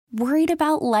Worried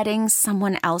about letting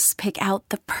someone else pick out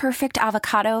the perfect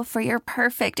avocado for your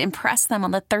perfect impress them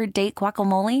on the third date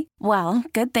guacamole? Well,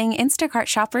 good thing Instacart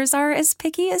shoppers are as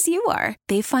picky as you are.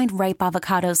 They find ripe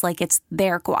avocados like it's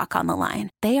their guac on the line.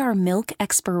 They are milk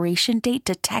expiration date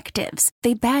detectives.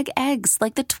 They bag eggs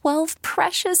like the 12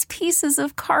 precious pieces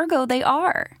of cargo they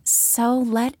are. So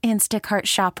let Instacart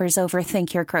shoppers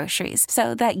overthink your groceries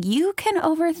so that you can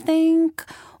overthink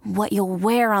what you'll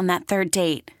wear on that third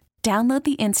date. Download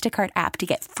the Instacart app to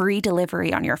get free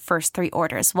delivery on your first 3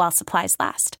 orders while supplies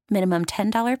last. Minimum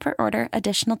 $10 per order.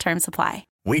 Additional terms apply.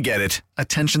 We get it.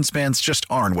 Attention spans just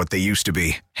aren't what they used to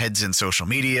be. Heads in social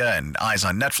media and eyes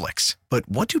on Netflix. But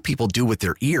what do people do with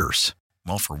their ears?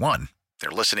 Well, for one, they're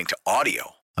listening to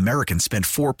audio. Americans spend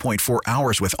 4.4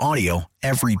 hours with audio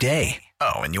every day.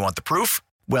 Oh, and you want the proof?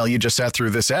 Well, you just sat through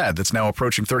this ad that's now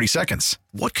approaching 30 seconds.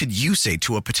 What could you say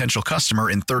to a potential customer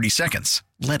in 30 seconds?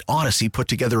 Let Odyssey put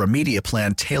together a media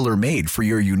plan tailor-made for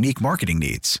your unique marketing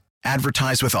needs.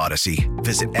 Advertise with Odyssey.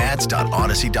 Visit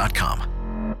ads.odyssey.com.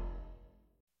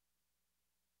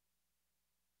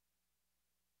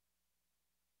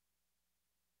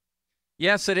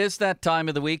 Yes, it is that time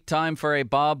of the week. Time for a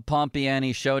Bob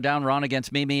Pompiani showdown. Ron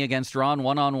against me against Ron,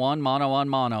 one-on-one,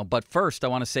 mono-on-mono. But first, I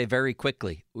want to say very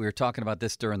quickly, we were talking about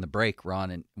this during the break, Ron,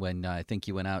 and when I think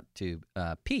you went out to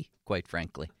pee, quite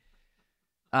frankly.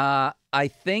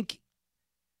 I think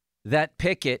that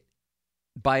Pickett,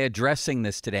 by addressing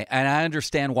this today, and I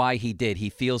understand why he did,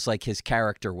 he feels like his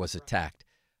character was attacked.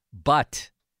 But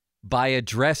by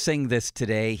addressing this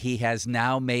today, he has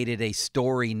now made it a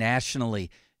story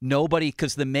nationally. Nobody,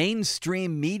 because the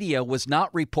mainstream media was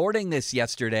not reporting this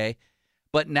yesterday,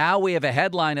 but now we have a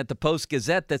headline at the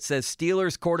Post-Gazette that says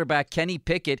Steelers quarterback Kenny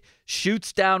Pickett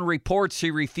shoots down reports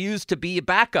he refused to be a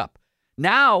backup.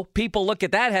 Now people look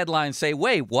at that headline and say,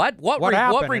 wait, what? What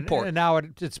report? And now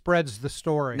it spreads the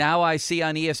story. Now I see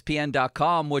on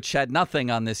ESPN.com, which had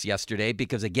nothing on this yesterday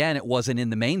because, again, it wasn't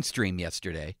in the mainstream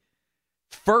yesterday.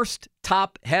 First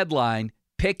top headline,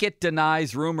 Pickett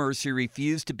denies rumors he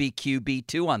refused to be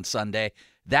QB2 on Sunday.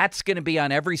 That's going to be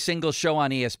on every single show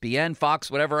on ESPN, Fox,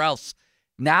 whatever else.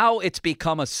 Now it's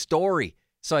become a story.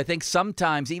 So I think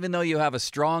sometimes, even though you have a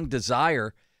strong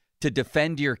desire to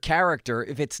defend your character,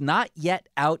 if it's not yet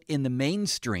out in the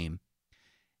mainstream,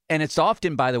 and it's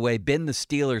often, by the way, been the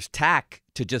Steelers' tack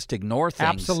to just ignore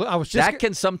things. Absolutely. That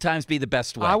can sometimes be the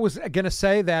best way. I was going to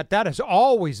say that has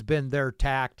always been their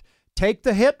tact. Take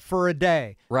the hit for a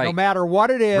day. Right. No matter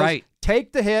what it is, right.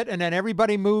 Take the hit, and then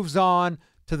everybody moves on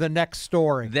to the next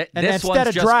story. This instead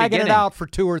of dragging it out for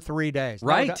 2 or 3 days.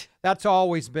 Right. No, that's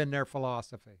always been their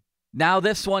philosophy. Now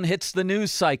this one hits the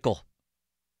news cycle.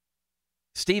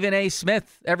 Stephen A.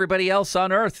 Smith, everybody else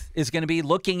on earth, is going to be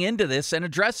looking into this and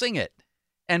addressing it.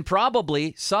 And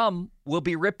probably some will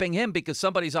be ripping him because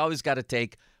somebody's always got to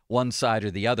take one side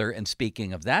or the other. And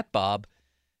speaking of that, Bob,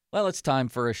 well, it's time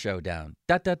for a showdown.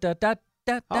 Seth,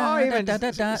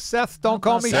 don't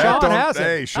call me Seth, Sean, has it?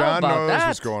 Hey, Sean knows that?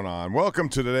 what's going on. Welcome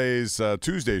to today's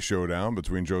Tuesday showdown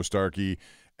between Joe Starkey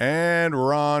and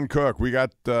Ron Cook. We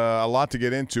got a lot to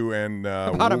get into. And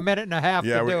about a minute and a half to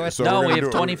do it. So no, we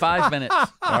have 25 minutes.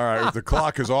 All right, the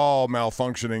clock is all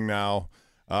malfunctioning now.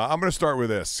 I'm going to start with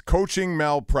this. Coaching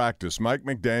malpractice. Mike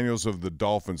McDaniels of the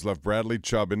Dolphins left Bradley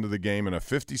Chubb into the game in a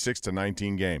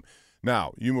 56-19 game.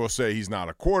 Now, you will say he's not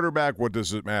a quarterback. What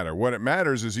does it matter? What it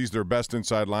matters is he's their best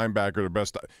inside linebacker,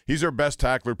 he's their best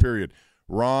tackler, period.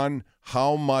 Ron,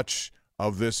 how much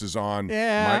of this is on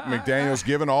Mike McDaniels,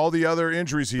 given all the other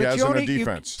injuries he has in the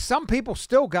defense? Some people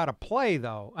still got to play,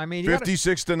 though. I mean,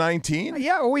 56-19?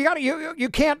 Yeah, well, you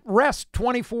can't rest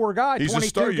 24 guys, He's 22 a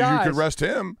star. guys. You could rest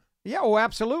him. Yeah, well,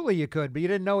 absolutely you could, but you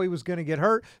didn't know he was going to get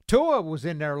hurt. Tua was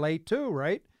in there late too,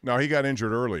 right? No, he got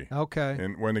injured early. Okay.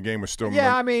 And when the game was still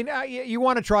I mean, you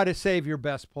want to try to save your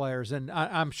best players, and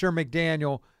I'm sure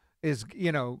McDaniel is,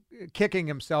 kicking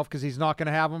himself because he's not going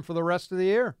to have them for the rest of the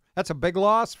year. That's a big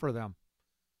loss for them.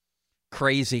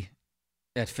 Crazy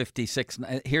at 56.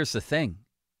 Here's the thing.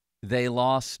 They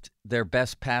lost their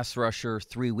best pass rusher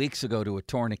 3 weeks ago to a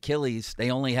torn Achilles. They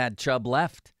only had Chubb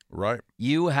left. Right.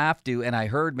 You have to, and I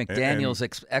heard McDaniel's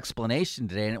explanation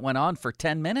today, and it went on for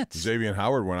 10 minutes. Xavier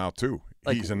Howard went out, too.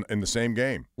 He's in the same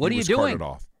game. What are you doing?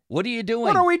 Off. What are you doing?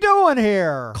 What are we doing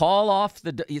here? Call off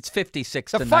it's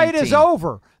 56 to 19. The fight is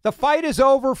over. The fight is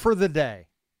over for the day.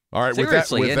 All right,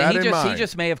 seriously, with that in mind. He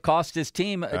just may have cost his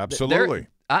team. Absolutely.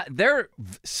 They're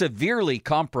severely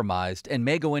compromised and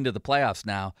may go into the playoffs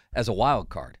now as a wild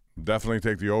card. Definitely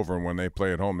take the over, and when they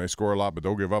play at home, they score a lot, but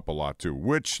they'll give up a lot too,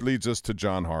 which leads us to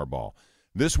John Harbaugh.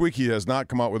 This week he has not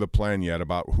come out with a plan yet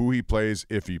about who he plays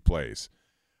if he plays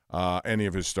any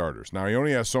of his starters. Now, he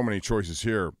only has so many choices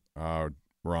here.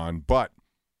 Ron. But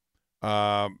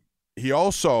he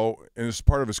also, as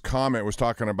part of his comment, was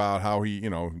talking about how he,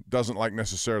 doesn't like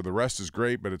necessarily the rest is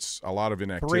great, but it's a lot of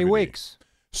inactivity. 3 weeks.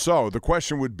 So the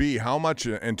question would be how much,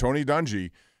 and Tony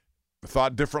Dungy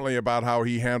thought differently about how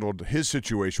he handled his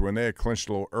situation when they had clinched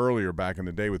a little earlier back in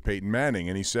the day with Peyton Manning,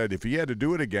 and he said if he had to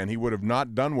do it again, he would have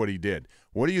not done what he did.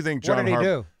 What do you think, John? What did he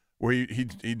do? Well,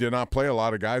 he did not play a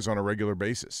lot of guys on a regular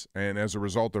basis, and as a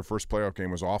result, their first playoff game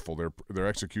was awful. Their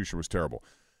execution was terrible.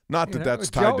 Not that that's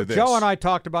tied to this. Joe and I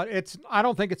talked about it. I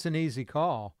don't think it's an easy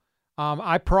call.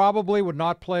 I probably would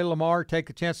not play Lamar, take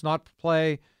the chance not to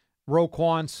play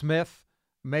Roquan Smith,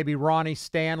 maybe Ronnie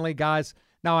Stanley, guys.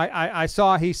 Now, I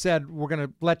saw he said we're going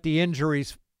to let the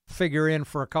injuries figure in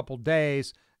for a couple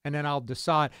days, and then I'll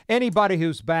decide. Anybody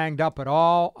who's banged up at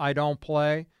all, I don't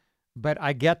play. But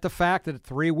I get the fact that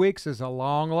 3 weeks is a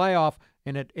long layoff,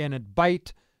 and it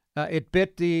bit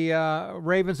the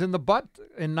Ravens in the butt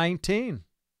in 19.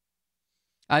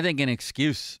 I think an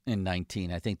excuse in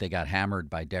 19. I think they got hammered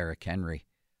by Derrick Henry.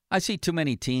 I see too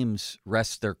many teams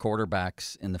rest their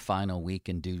quarterbacks in the final week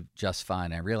and do just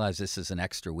fine. I realize this is an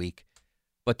extra week,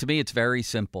 but to me it's very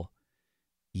simple.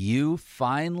 You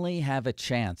finally have a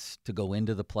chance to go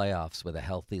into the playoffs with a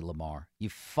healthy Lamar. You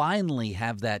finally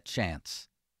have that chance.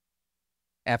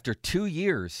 After 2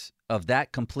 years of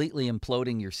that completely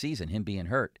imploding your season, him being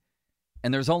hurt.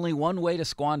 And there's only one way to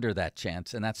squander that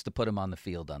chance, and that's to put him on the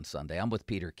field on Sunday. I'm with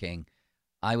Peter King.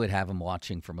 I would have him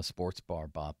watching from a sports bar,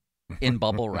 Bob, in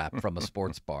bubble wrap from a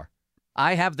sports bar.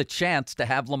 I have the chance to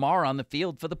have Lamar on the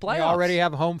field for the playoffs. You already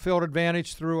have home field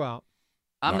advantage throughout.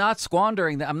 I'm not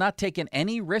squandering that. I'm not taking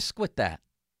any risk with that.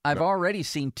 I've already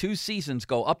seen 2 seasons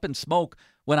go up in smoke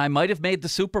when I might have made the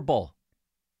Super Bowl.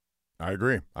 I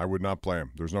agree. I would not play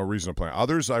him. There's no reason to play him.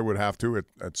 Others I would have to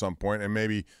at some point, and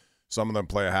maybe some of them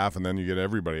play a half, and then you get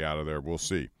everybody out of there. We'll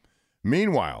see.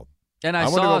 Meanwhile, and I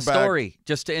saw a story,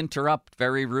 just to interrupt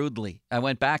very rudely. I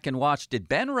went back and watched. Did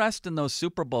Ben rest in those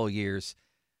Super Bowl years?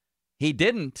 He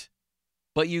didn't,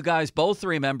 but you guys both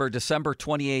remember December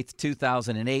 28th,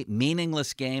 2008,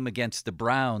 meaningless game against the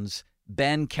Browns.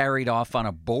 Ben carried off on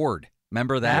a board.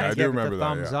 Remember that? Yeah, I do remember that.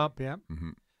 Thumbs up, yeah. Mm-hmm.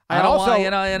 I don't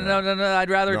want, no, I'd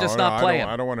rather just not play him.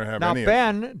 I don't want to have now, any. Now,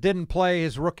 Ben didn't play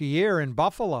his rookie year in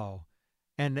Buffalo,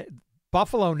 and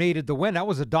Buffalo needed the win. That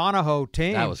was a Donahoe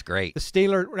team. That was great. The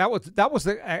Steelers. That was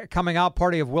the coming out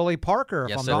party of Willie Parker,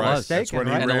 if I'm not mistaken,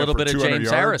 right? And a little bit of James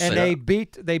Harrison. And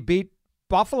they beat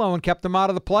Buffalo and kept them out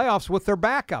of the playoffs with their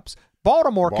backups.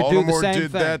 Baltimore could do the same thing. Baltimore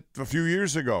did that a few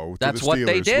years ago. That's to the what Steelers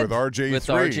they did with RG3. With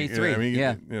RG3,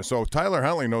 yeah. So Tyler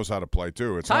Huntley knows how to play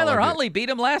too. It's Tyler Huntley beat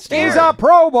him last year. He's a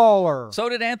Pro Bowler. So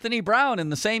did Anthony Brown in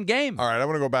the same game. All right, I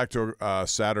want to go back to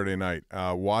Saturday night,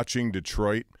 watching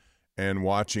Detroit and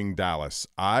watching Dallas.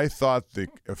 I thought the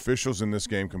officials in this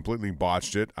game completely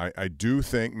botched it. I do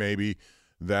think maybe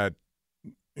that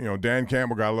Dan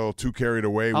Campbell got a little too carried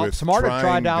away with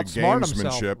trying the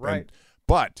gamesmanship. Right.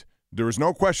 But there was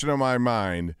no question in my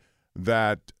mind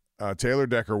that Taylor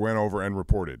Decker went over and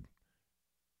reported.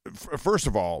 First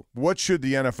of all, what should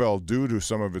the NFL do to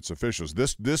some of its officials?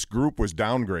 This group was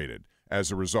downgraded as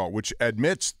a result, which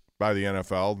admits by the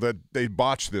NFL that they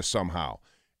botched this somehow.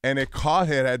 And it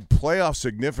had playoff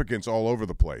significance all over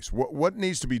the place. What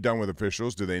needs to be done with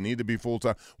officials? Do they need to be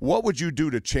full-time? What would you do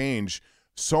to change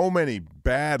so many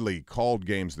badly called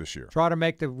games this year? Try to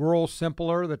make the rules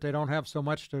simpler, that they don't have so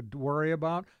much to worry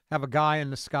about. Have a guy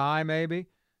in the sky, maybe.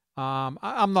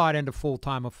 I'm not into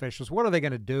full-time officials. What are they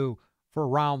going to do for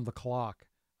around the clock?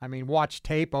 I mean, watch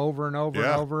tape over and over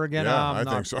and over again. Yeah, I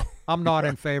think so. I'm not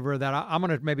in favor of that. I'm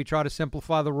going to maybe try to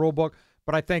simplify the rule book,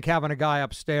 but I think having a guy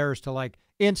upstairs to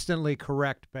instantly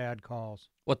correct bad calls.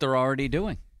 What they're already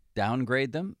doing.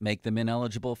 Downgrade them, make them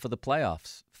ineligible for the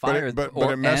playoffs. Fire but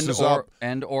it messes up.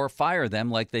 Or fire them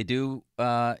like they do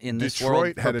in this world.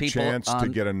 Detroit had a chance to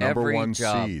get a number one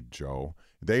seed, Joe.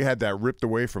 They had that ripped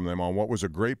away from them on what was a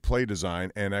great play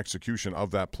design and execution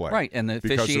of that play. Right, and the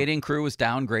officiating crew was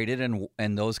downgraded,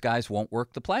 and those guys won't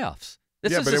work the playoffs.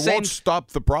 But it won't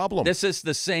stop the problem. This is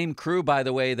the same crew, by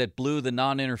the way, that blew the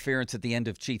non-interference at the end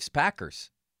of Chiefs-Packers.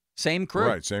 Same crew.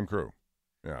 Right, same crew.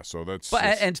 Yeah, so that's...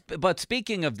 But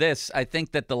speaking of this, I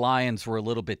think that the Lions were a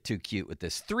little bit too cute with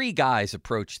this. 3 guys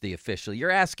approached the official.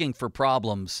 You're asking for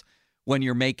problems when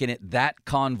you're making it that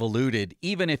convoluted,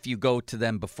 even if you go to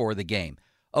them before the game.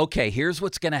 Okay, here's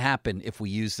what's going to happen if we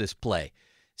use this play.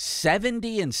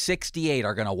 70 and 68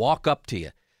 are going to walk up to you.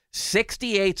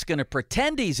 68's going to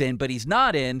pretend he's in, but he's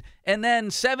not in. And then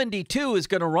 72 is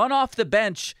going to run off the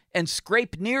bench and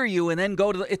scrape near you and then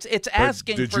go to the... It's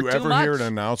asking for too much. Did you ever hear an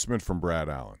announcement from Brad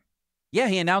Allen? Yeah,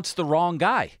 he announced the wrong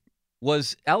guy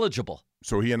was eligible.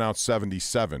 So he announced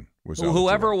 77 was eligible.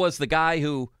 Whoever was the guy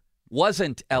who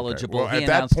wasn't eligible. Okay. Well, he at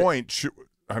that announced point,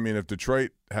 if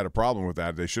Detroit had a problem with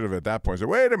that, they should have at that point said,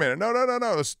 "Wait a minute, no.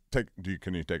 Let's take.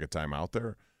 Can you take a timeout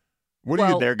there?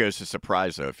 There goes the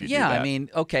surprise, though. If you do that. I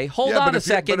mean, okay, hold on a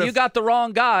second. You got the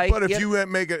wrong guy. But if you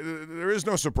make it, there is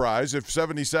no surprise. If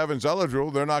 77's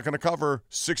eligible, they're not going to cover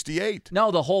 68.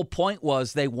 No, the whole point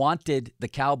was they wanted the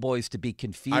Cowboys to be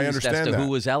confused as to who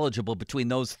was eligible between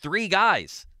those three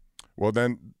guys. Well,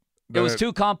 then it was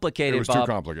too complicated, It was Bob.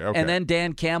 too complicated. Okay. And then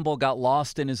Dan Campbell got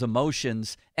lost in his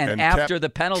emotions, and after the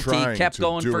penalty, kept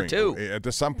going for two.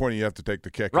 At some point, you have to take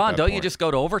the kick. Ron, don't you just go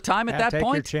to overtime at that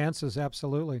point? Take your chances,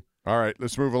 absolutely. All right,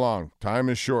 let's move along. Time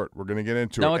is short. We're going to get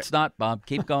into it. No, it's not, Bob.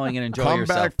 Keep going and enjoy yourself.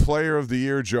 Comeback Player of the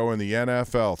Year, Joe, in the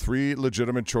NFL. 3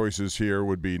 legitimate choices here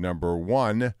would be number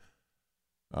 1,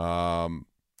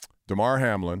 Damar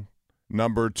Hamlin.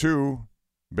 Number 2,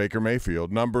 Baker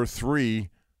Mayfield. Number 3,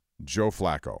 Joe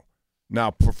Flacco. Now,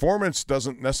 performance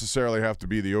doesn't necessarily have to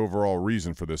be the overall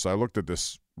reason for this. I looked at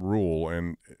this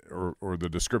rule or the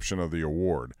description of the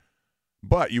award.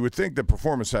 But you would think that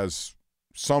performance has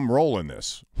some role in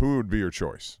this. Who would be your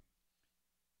choice?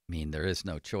 I mean, there is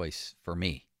no choice for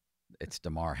me. It's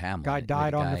Damar Hamlin. Guy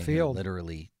died on the field.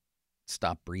 Literally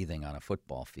stopped breathing on a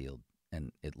football field,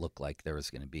 and it looked like there was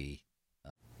going to be.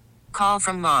 Call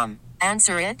from mom.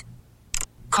 Answer it.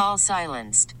 Call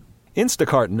silenced.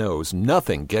 Instacart knows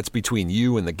nothing gets between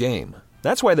you and the game.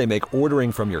 That's why they make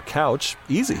ordering from your couch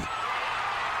easy.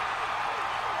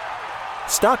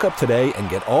 Stock up today and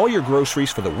get all your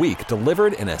groceries for the week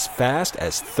delivered in as fast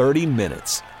as 30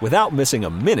 minutes without missing a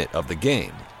minute of the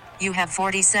game. You have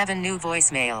 47 new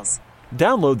voicemails.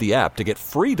 Download the app to get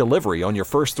free delivery on your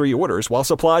first 3 orders while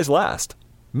supplies last.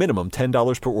 Minimum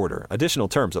 $10 per order. Additional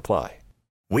terms apply.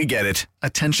 We get it.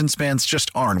 Attention spans just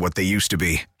aren't what they used to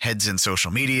be. Heads in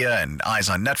social media and eyes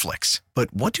on Netflix.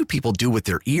 But what do people do with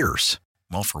their ears?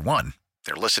 Well, for one,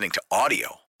 they're listening to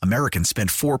audio. Americans spend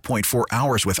 4.4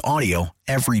 hours with audio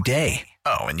every day.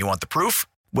 Oh, and you want the proof?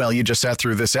 Well, you just sat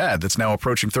through this ad that's now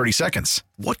approaching 30 seconds.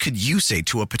 What could you say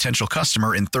to a potential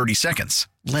customer in 30 seconds?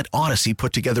 Let Odyssey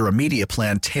put together a media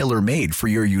plan tailor-made for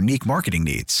your unique marketing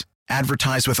needs.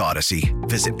 Advertise with Odyssey.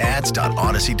 Visit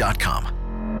ads.odyssey.com.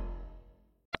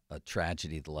 A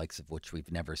tragedy the likes of which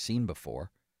we've never seen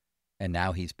before. And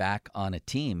now he's back on a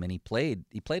team, and he played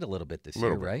a little bit this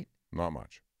year, right? Not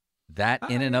much. That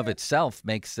in and of itself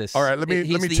makes this. All right, let me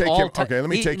take him. Okay, let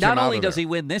me take him out of there. Not only does he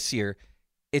win this year,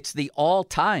 it's the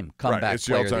all-time comeback it's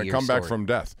the player of the all-time year comeback story. from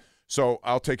death. So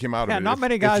I'll take him out of it. Not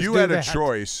many guys If you do had that. a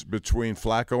choice between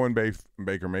Flacco and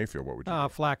Baker Mayfield, what would you do?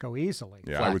 Flacco, easily.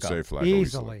 Yeah, Flacco. I would say Flacco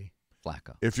Easily.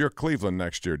 Flacco. If you're Cleveland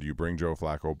next year, do you bring Joe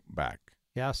Flacco back?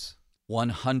 Yes.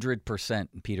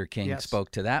 100%. Peter King Yes.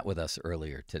 spoke to that with us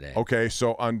earlier today. Okay,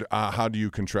 so how do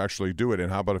you contractually do it, and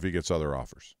how about if he gets other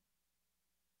offers?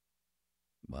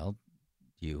 Well,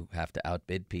 you have to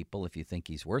outbid people if you think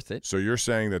he's worth it. So you're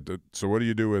saying that so what do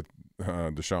you do with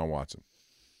Deshaun Watson?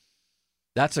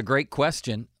 That's a great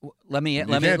question. Let me can't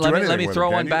do anything with throw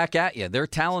him, one can you? back at you. They're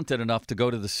talented enough to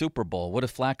go to the Super Bowl. What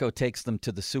if Flacco takes them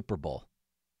to the Super Bowl?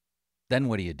 Then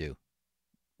what do you do?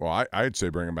 Well, I'd say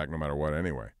bring him back no matter what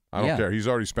anyway. I don't care. He's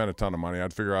already spent a ton of money.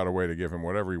 I'd figure out a way to give him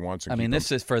whatever he wants. And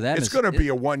This is for them. It's going to be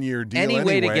a one-year deal Any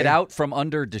anyway. way to get out from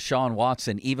under Deshaun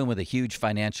Watson, even with a huge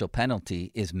financial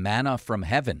penalty, is manna from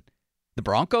heaven. The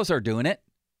Broncos are doing it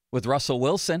with Russell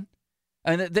Wilson.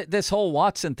 And this whole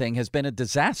Watson thing has been a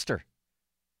disaster.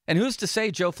 And who's to say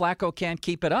Joe Flacco can't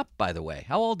keep it up, by the way?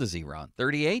 How old is he, Ron?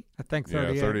 38? I think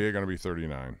 38. Yeah, 38, going to be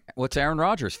 39. What's Aaron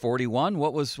Rodgers, 41?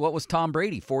 What was Tom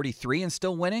Brady, 43 and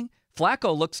still winning?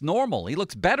 Flacco looks normal. He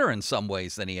looks better in some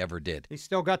ways than he ever did. He's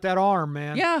still got that arm,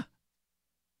 man. Yeah.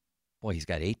 Boy, he's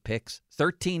got 8 picks,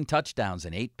 13 touchdowns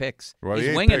and 8 picks. Well, he's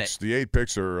the 8 winging picks, it. The 8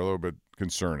 picks are a little bit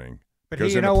concerning. But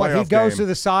because you know what? He goes game, to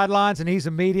the sidelines and he's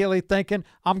immediately thinking,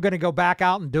 I'm going to go back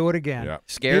out and do it again. Yeah.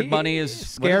 Scared money is...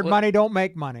 Scared money don't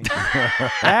make money.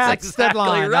 That's exactly the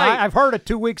line. right. I've heard it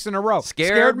 2 weeks in a row.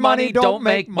 Scared money don't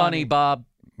make money, Bob.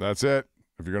 That's it.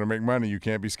 If you're going to make money, you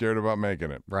can't be scared about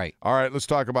making it. Right. All right, let's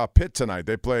talk about Pitt tonight.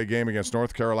 They play a game against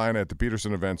North Carolina at the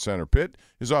Peterson Event Center. Pitt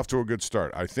is off to a good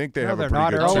start. I think they have a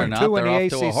pretty good They're start. 0-2 in the off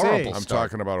ACC. to a horrible I'm start.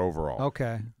 talking about overall.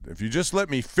 Okay. If you just let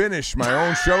me finish my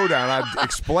own showdown, I'd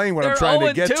explain what I'm trying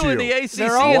to get to. They're 0-2 in the ACC,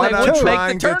 They're and What they I'm wouldn't make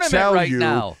trying the to tournament tell right you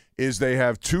now. is they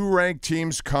have 2 ranked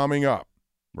teams coming up,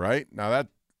 right? Now, that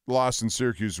loss in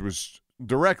Syracuse was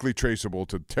directly traceable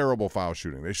to terrible foul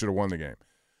shooting. They should have won the game.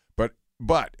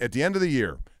 But at the end of the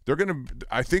year,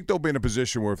 I think they'll be in a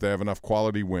position where if they have enough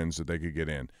quality wins that they could get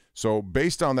in. So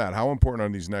based on that, how important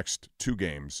are these next 2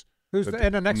 games? Who's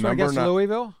in the next one against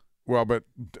Louisville? Well, but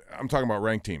I'm talking about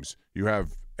ranked teams. You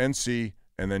have NC,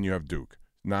 and then you have Duke.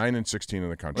 9 and 16 in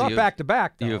the country. Not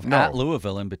back-to-back, though. You have at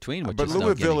Louisville in between. Which but is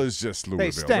Louisville is just Louisville.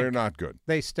 They stink. They're not good.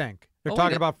 They stink. They're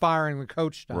talking about firing the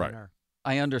coach down there.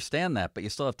 I understand that, but you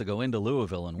still have to go into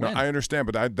Louisville and win. No, I understand,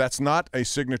 but that's not a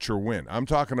signature win. I'm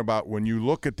talking about when you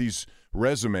look at these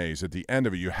resumes at the end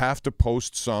of it, you have to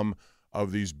post some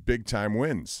of these big-time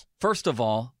wins. First of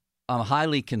all, I'm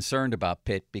highly concerned about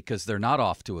Pitt because they're not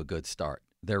off to a good start.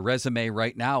 Their resume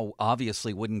right now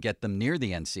obviously wouldn't get them near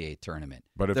the NCAA tournament.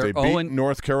 But if they beat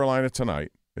North Carolina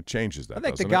tonight, it changes that. I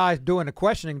think the guy doing the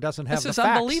questioning doesn't have the facts. This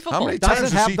is unbelievable. How many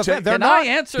times has he taken? Can I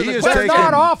answer the question? They're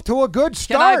not off to a good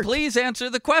start. Can I please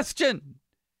answer the question?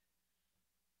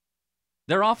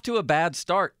 They're off to a bad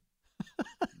start.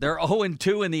 They're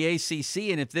 0-2 in the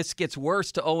ACC, and if this gets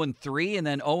worse to 0-3 and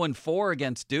then 0-4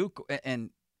 against Duke, and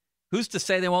who's to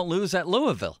say they won't lose at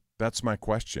Louisville? That's my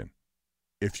question.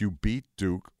 If you beat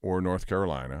Duke or North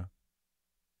Carolina,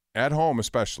 at home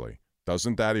especially,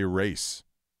 doesn't that erase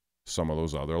some of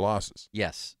those other losses?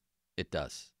 Yes, it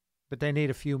does. But they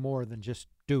need a few more than just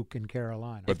Duke and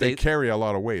Carolina. But they carry a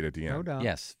lot of weight at the end. No doubt.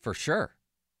 Yes, for sure.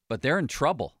 But they're in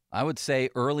trouble. I would say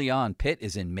early on, Pitt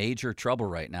is in major trouble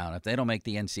right now. And if they don't make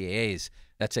the NCAAs,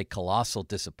 that's a colossal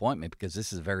disappointment because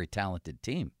this is a very talented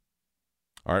team.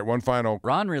 All right, one final.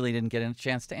 Ron really didn't get a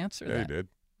chance to answer that. He did.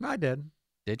 I did.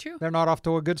 Did you? They're not off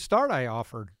to a good start, I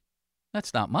offered.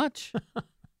 That's not much.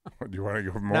 Do you want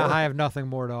to go more? No, I have nothing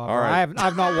more to offer. All right.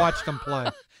 I've not watched them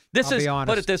play.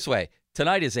 Put it this way.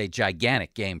 Tonight is a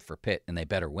gigantic game for Pitt, and they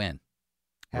better win.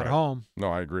 At home.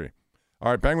 No, I agree. All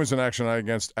right, Penguins in action tonight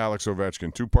against Alex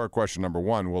Ovechkin. Two-part question. Number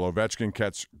one, will Ovechkin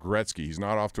catch Gretzky? He's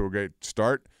not off to a great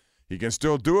start. He can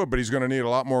still do it, but he's going to need a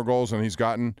lot more goals than he's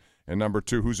gotten. And number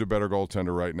two, who's a better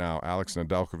goaltender right now, Alex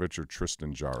Nedeljkovic or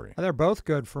Tristan Jarry? They're both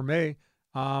good for me.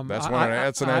 That's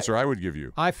an answer I would give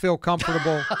you. I feel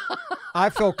comfortable. I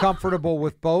feel comfortable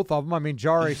with both of them. I mean,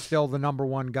 Jarry's still the number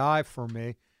one guy for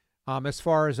me. As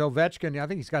far as Ovechkin, I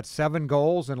think he's got 7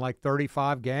 goals in like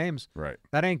 35 games. Right.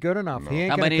 That ain't good enough. No. He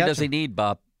ain't How many does him. he need,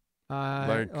 Bob?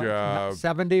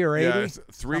 70 or 80. Yeah,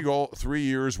 3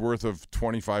 years worth of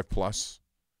 25 plus.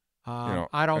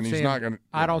 I don't see him.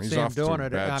 I don't see him doing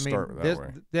it.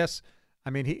 I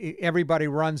mean, everybody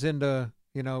runs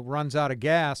out of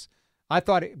gas. I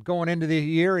thought going into the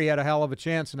year he had a hell of a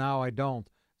chance. Now I don't.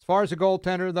 As far as a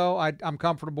goaltender, though, I'm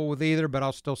comfortable with either, but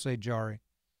I'll still say Jarry.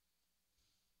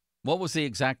 What was the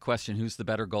exact question? Who's the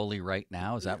better goalie right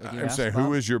now? Is that what you asked? I'm saying,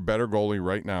 who is your better goalie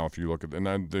right now? If you look at them,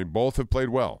 and they both have played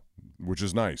well, which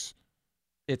is nice.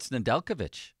 It's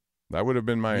Nedeljkovic. That would have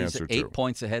been my He's answer, 8 too.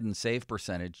 points ahead in save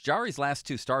percentage. Jarry's last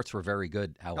 2 starts were very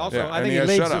good, however. Also, Yeah, I think he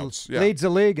he leads the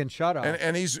league in shutouts.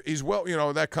 And he's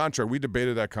well, that contract, we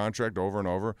debated that contract over and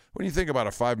over. When you think about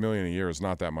it, $5 million a year is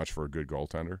not that much for a good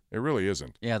goaltender. It really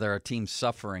isn't. Yeah, there are teams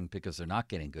suffering because they're not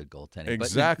getting good goaltending.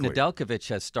 Exactly. But Nedeljkovic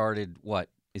has started, what?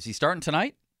 Is he starting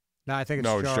tonight? No, I think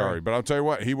it's Jarry. But I'll tell you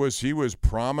what, he was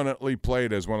prominently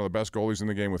played as one of the best goalies in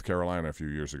the game with Carolina a few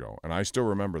years ago, and I still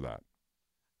remember that.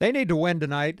 They need to win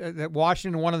tonight.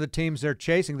 Washington, one of the teams they're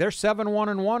chasing. They're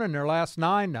 7-1-1 in their last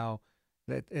 9 now.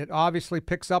 It obviously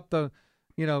picks up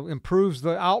improves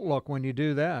the outlook when you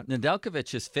do that.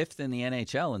 Nedeljkovic is 5th in the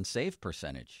NHL in save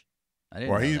percentage. I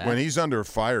didn't know that. When he's under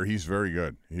fire, he's very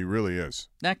good. He really is.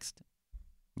 Next.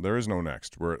 There is no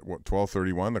next. We're at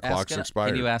 12:31. The clock's expired.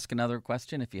 Can you ask another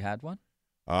question if you had one?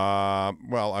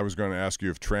 Well, I was going to ask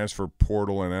you if transfer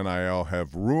portal and NIL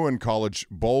have ruined college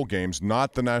bowl games,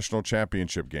 not the national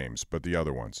championship games, but the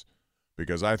other ones,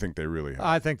 because I think they really have.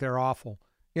 I think they're awful.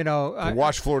 To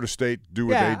watch Florida State do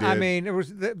what they did. I mean,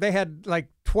 they had like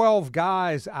 12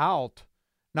 guys out.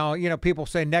 Now, people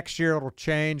say next year it'll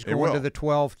change, going to the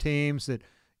 12 teams, that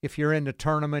if you're in the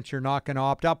tournament, you're not going to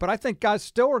opt out. But I think guys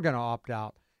still are going to opt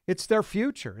out. It's their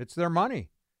future. It's their money.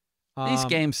 These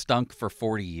games stunk for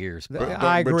 40 years.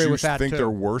 I agree with that, But you think too. they're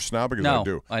worse now? Because No, I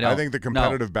do. I don't. I think the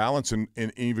competitive balance in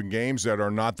even games that are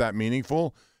not that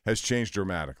meaningful has changed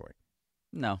dramatically.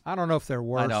 No. I don't know if they're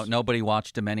worse. I don't. Nobody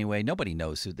watched them anyway. Nobody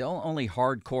knows who. The only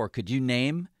hardcore. Could you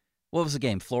name, what was the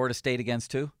game? Florida State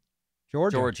against who?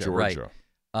 Georgia. Right.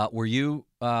 Were you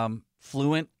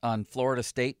fluent on Florida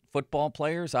State football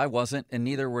players? I wasn't, and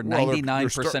neither were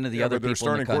 99% of the other people in the country. Their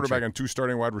starting quarterback and 2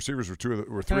 starting wide receivers were 3 of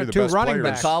the 2 best running players.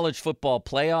 backs. The college football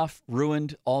playoff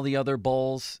ruined all the other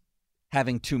bowls.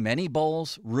 Having too many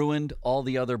bowls ruined all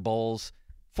the other bowls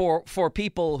for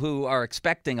people who are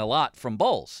expecting a lot from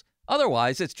bowls.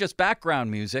 Otherwise, it's just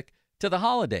background music to the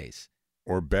holidays.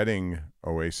 Or betting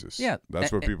Oasis. Yeah.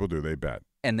 That's what people do. They bet.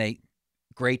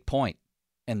 Great point.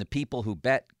 And the people who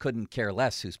bet couldn't care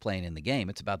less who's playing in the game.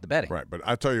 It's about the betting. Right, but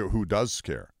I tell you who does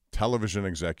care. television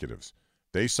executives.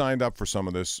 They signed up for some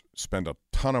of this, spent a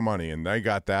ton of money, and they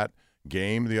got that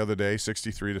game the other day,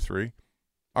 63-3.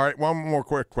 All right, one more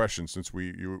quick question since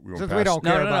we don't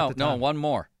care about the time. No, one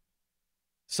more.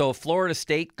 So if Florida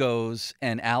State goes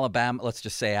and Alabama, let's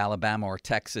just say Alabama or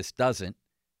Texas doesn't,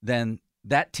 then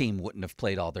that team wouldn't have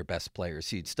played all their best players.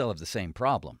 So you'd still have the same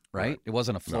problem, right? It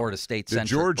wasn't a Florida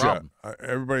State-centric problem.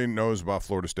 Everybody knows about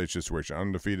Florida State's situation.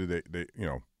 Undefeated, they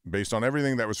based on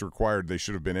everything that was required, they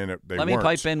should have been in it. Let me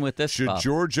pipe in with this, Should Bob.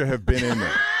 Georgia have been in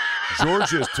there?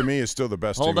 Georgia, to me, is still the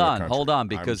best team in the country. Hold on,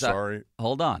 because I'm sorry.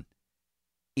 Hold on.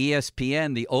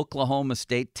 ESPN, the Oklahoma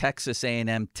State Texas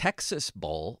A&M Texas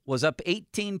Bowl was up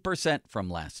 18% from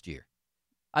last year.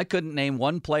 I couldn't name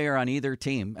one player on either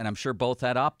team, and I'm sure both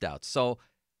had opt-outs. So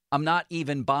I'm not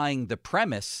even buying the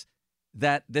premise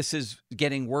that this is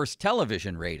getting worse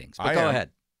television ratings. But go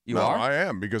ahead. You are? I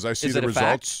am, because I see the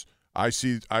results. I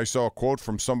saw a quote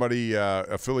from somebody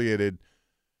affiliated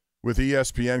with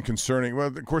ESPN concerning, well,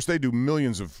 of course, they do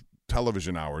millions of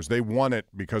television hours. They want it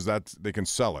because they can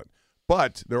sell it.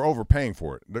 But they're overpaying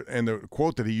for it. And the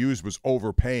quote that he used was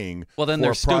overpaying. Well, then for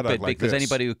they're a product stupid like because this.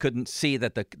 anybody who couldn't see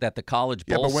that the college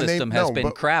bowl system has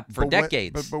been crap for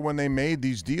decades. But when they made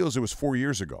these deals, it was 4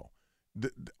 years ago.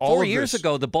 4 years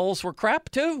ago, the bowls were crap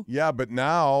too. Yeah, but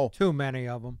now. Too many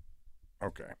of them.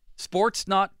 Okay.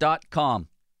 Sportsnot.com.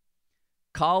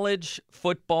 College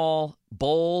football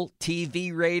bowl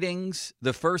TV ratings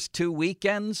the first 2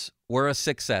 weekends were a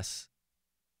success.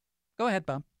 Go ahead,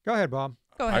 Bob. Go ahead, Bob.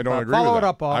 I don't agree Follow with it that.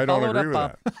 up, Bob. I don't Follow it agree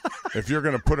up, with that. If you're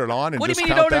going to put it on and what do you mean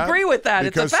discount you don't agree with that?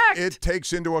 It's a fact. It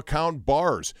takes into account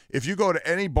bars. If you go to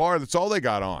any bar, that's all they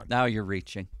got on. Now you're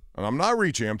reaching. And I'm not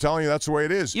reaching. I'm telling you that's the way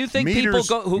it is. You think people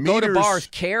who go to bars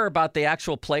care about the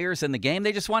actual players in the game?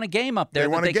 They just want a game up there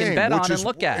that they can bet on and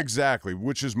look at. Exactly,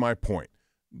 which is my point.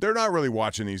 They're not really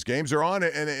watching these games. They're on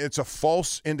it, and it's a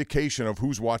false indication of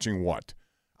who's watching what.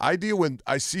 I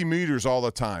see meters all the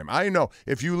time. I know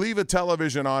if you leave a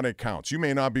television on, it counts. You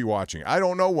may not be watching. I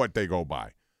don't know what they go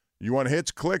by. You want hits,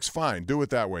 clicks, fine, do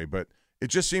it that way. But it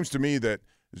just seems to me that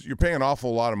you're paying an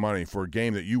awful lot of money for a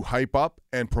game that you hype up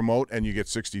and promote, and you get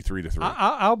 63-3.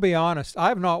 I'll be honest.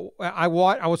 I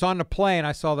was on the plane.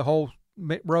 I saw the whole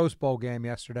Rose Bowl game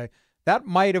yesterday. That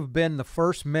might have been the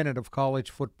first minute of college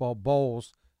football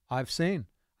bowls I've seen.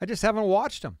 I just haven't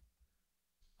watched them.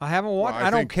 I haven't watched.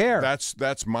 I don't care.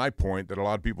 That's my point, that a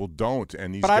lot of people don't,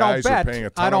 and these guys are paying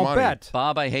a ton of money. I don't bet.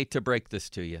 Bob, I hate to break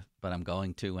this to you, but I'm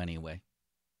going to anyway.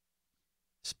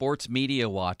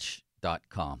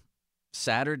 SportsMediaWatch.com.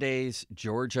 Saturday's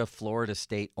Georgia-Florida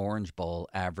State Orange Bowl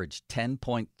averaged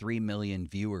 10.3 million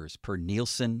viewers per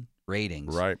Nielsen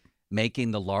ratings, right,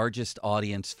 making the largest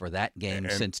audience for that game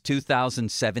since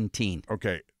 2017.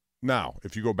 Okay, now,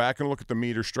 if you go back and look at the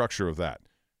meter structure of that,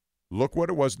 look what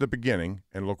it was at the beginning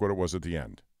and look what it was at the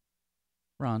end.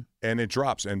 Ron. And it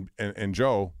drops. And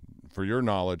Joe, for your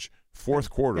knowledge, fourth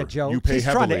quarter, Joe, you pay he's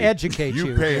heavily. Trying to educate you.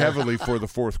 You pay heavily for the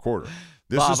fourth quarter.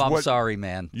 Bob, I'm sorry,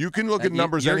 man. You can look at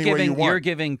numbers any way you want. You're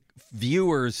giving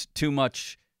viewers too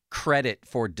much credit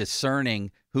for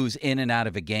discerning who's in and out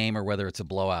of a game or whether it's a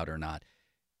blowout or not.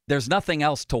 There's nothing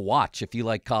else to watch if you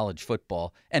like college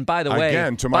football. And by the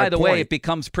way, it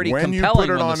becomes pretty compelling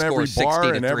when the score is 60-3. When you put it on every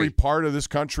bar in every part of this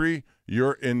country,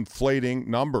 you're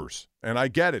inflating numbers. And I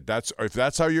get it. If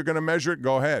that's how you're going to measure it,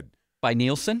 go ahead. By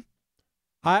Nielsen?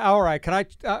 All right. Can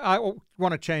I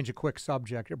want to change a quick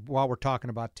subject while we're talking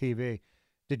about TV.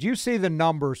 Did you see the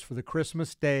numbers for the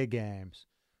Christmas Day games?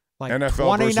 Like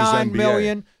NFL 29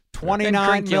 million,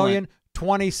 29 million,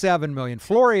 27 million.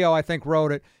 Florio, I think,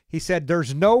 wrote it. He said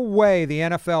there's no way the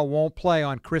NFL won't play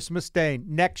on Christmas Day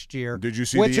next year. Did you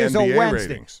see which the is NBA a Wednesday,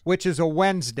 ratings? Which is a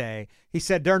Wednesday. He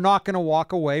said they're not going to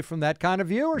walk away from that kind of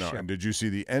viewership. No, and did you see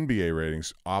the NBA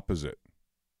ratings opposite?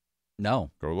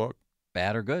 No. Go look.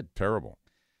 Bad or good? Terrible.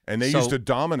 And they used to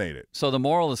dominate it. So the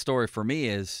moral of the story for me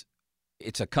is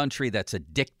it's a country that's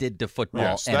addicted to football,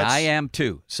 yes, and I am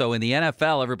too. So in the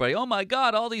NFL, everybody, oh, my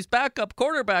God, all these backup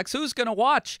quarterbacks, who's going to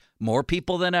watch? More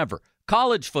people than ever.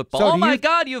 College football, oh, my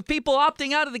God, you have people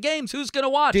opting out of the games. Who's going to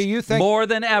watch? Do you think more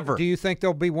than ever? Do you think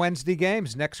there'll be Wednesday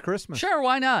games next Christmas? Sure,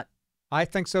 why not? I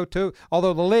think so, too.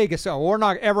 Although the league is we're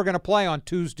not ever going to play on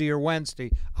Tuesday or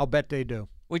Wednesday. I'll bet they do.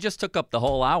 We just took up the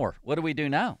whole hour. What do we do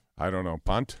now? I don't know.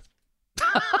 Punt?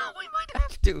 We might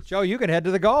have to. Joe, you can head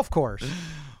to the golf course.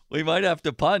 We might have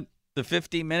to punt. The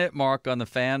 50-minute mark on the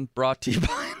Fan brought to you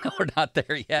by – no, we're not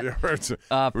there yet. Yeah, we're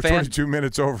 22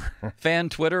 minutes over. Fan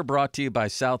Twitter brought to you by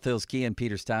South Hills Kia in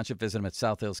Peters Township. Visit them at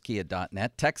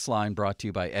southhillskia.net. Text line brought to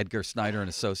you by Edgar Snyder &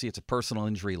 Associates, a personal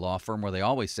injury law firm where they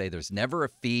always say there's never a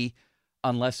fee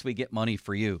unless we get money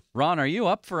for you. Ron, are you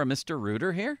up for a Mr.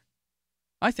 Rooter here?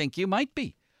 I think you might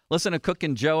be. Listen to Cook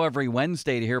and Joe every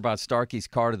Wednesday to hear about Starkey's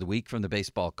Card of the Week from the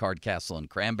Baseball Card Castle in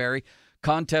Cranberry.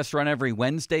 Contests run every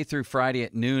Wednesday through Friday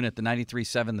at noon at the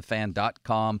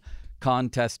 937thefan.com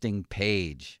contesting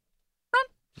page.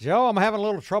 Joe, I'm having a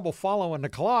little trouble following the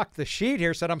clock. The sheet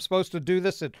here said I'm supposed to do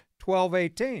this at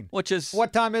 12:18. Which is...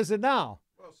 What time is it now?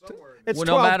 Well, somewhere It's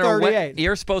no matter 12:38. what,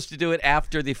 you're supposed to do it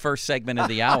after the first segment of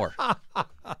the hour.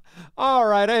 All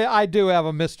right, I do have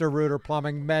a Mr. Rooter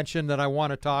Plumbing mention that I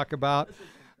want to talk about.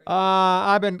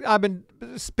 I've been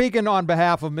speaking on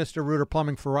behalf of Mr. Rooter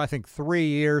Plumbing for I think 3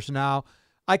 years now.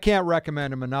 I can't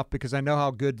recommend them enough because I know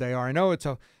how good they are. I know it's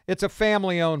a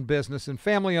family-owned business, and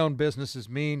family-owned businesses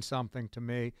mean something to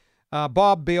me.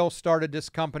 Bob Beal started this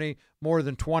company more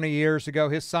than 20 years ago.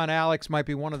 His son Alex might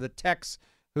be one of the techs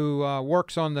who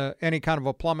works on any kind of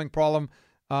a plumbing problem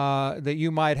that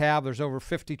you might have. There's over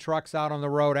 50 trucks out on the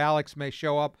road. Alex may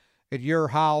show up at your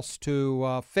house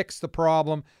to fix the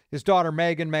problem. His daughter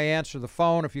Megan may answer the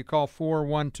phone if you call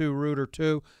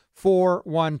 412-ROOTER-2,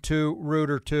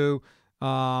 412-ROOTER-2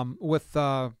 with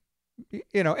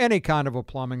any kind of a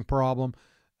plumbing problem.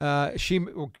 She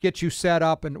will get you set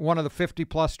up, and one of the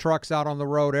 50-plus trucks out on the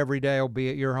road every day will be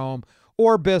at your home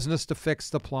or business to fix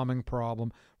the plumbing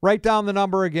problem. Write down the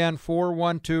number again,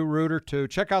 412-ROOTER-2.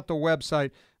 Check out the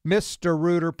website,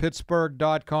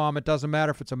 MrRooterPittsburgh.com. It doesn't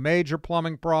matter if it's a major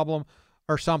plumbing problem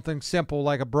or something simple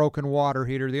like a broken water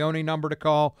heater. The only number to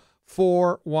call,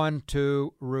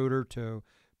 412-ROOTER-2.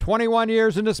 21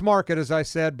 years in this market, as I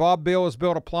said. Bob Beal has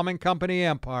built a plumbing company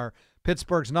empire.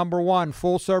 Pittsburgh's #1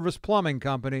 full-service plumbing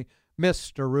company,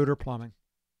 Mr. Rooter Plumbing.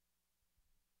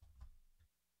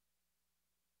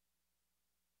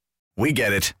 We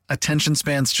get it. Attention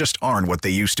spans just aren't what they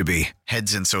used to be.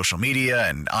 Heads in social media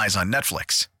and eyes on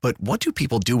Netflix. But what do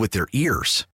people do with their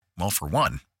ears? Well, for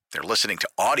one, they're listening to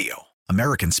audio.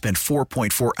 Americans spend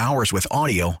 4.4 hours with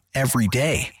audio every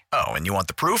day. Oh, and you want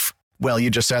the proof? Well, you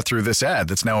just sat through this ad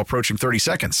that's now approaching 30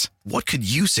 seconds. What could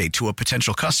you say to a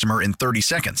potential customer in 30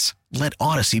 seconds? Let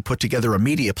Odyssey put together a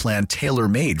media plan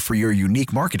tailor-made for your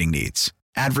unique marketing needs.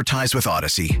 Advertise with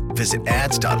Odyssey. Visit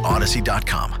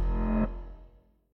ads.odyssey.com.